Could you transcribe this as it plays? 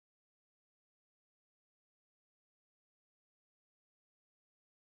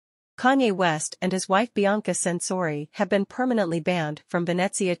Kanye West and his wife Bianca Censori have been permanently banned from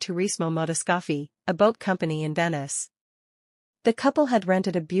Venezia Turismo Motoscafi, a boat company in Venice. The couple had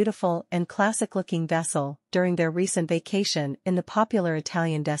rented a beautiful and classic-looking vessel during their recent vacation in the popular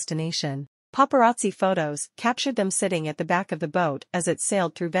Italian destination. Paparazzi photos captured them sitting at the back of the boat as it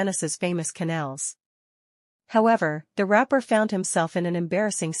sailed through Venice's famous canals. However, the rapper found himself in an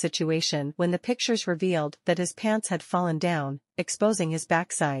embarrassing situation when the pictures revealed that his pants had fallen down, exposing his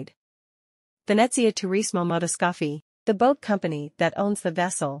backside. Venezia Turismo Motoscafi, the boat company that owns the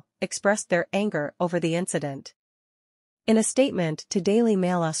vessel, expressed their anger over the incident. In a statement to Daily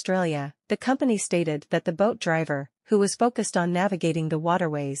Mail Australia, the company stated that the boat driver, who was focused on navigating the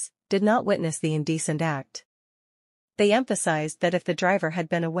waterways, did not witness the indecent act. They emphasized that if the driver had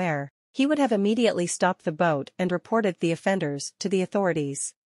been aware, he would have immediately stopped the boat and reported the offenders to the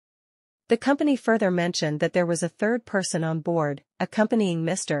authorities. The company further mentioned that there was a third person on board, accompanying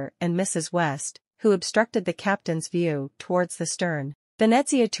Mr. and Mrs. West, who obstructed the captain's view towards the stern.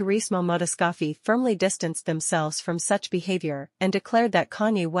 Venezia Turismo Motoscafi firmly distanced themselves from such behavior and declared that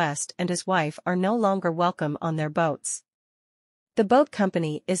Kanye West and his wife are no longer welcome on their boats. The boat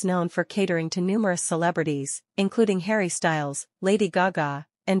company is known for catering to numerous celebrities, including Harry Styles, Lady Gaga,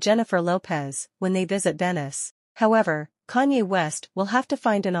 and Jennifer Lopez, when they visit Venice. However, Kanye West will have to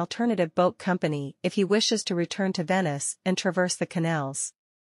find an alternative boat company if he wishes to return to Venice and traverse the canals.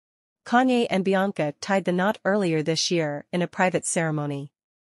 Kanye and Bianca tied the knot earlier this year in a private ceremony.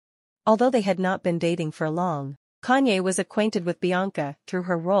 Although they had not been dating for long, Kanye was acquainted with Bianca through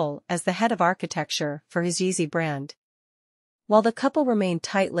her role as the head of architecture for his Yeezy brand. While the couple remained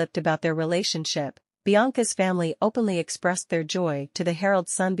tight-lipped about their relationship, Bianca's family openly expressed their joy to the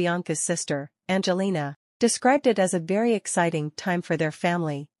Herald's son. Bianca's sister, Angelina, described it as a very exciting time for their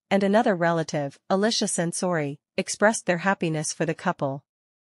family, and another relative, Alicia Censori, expressed their happiness for the couple.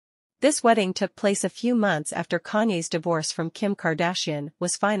 This wedding took place a few months after Kanye's divorce from Kim Kardashian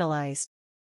was finalized.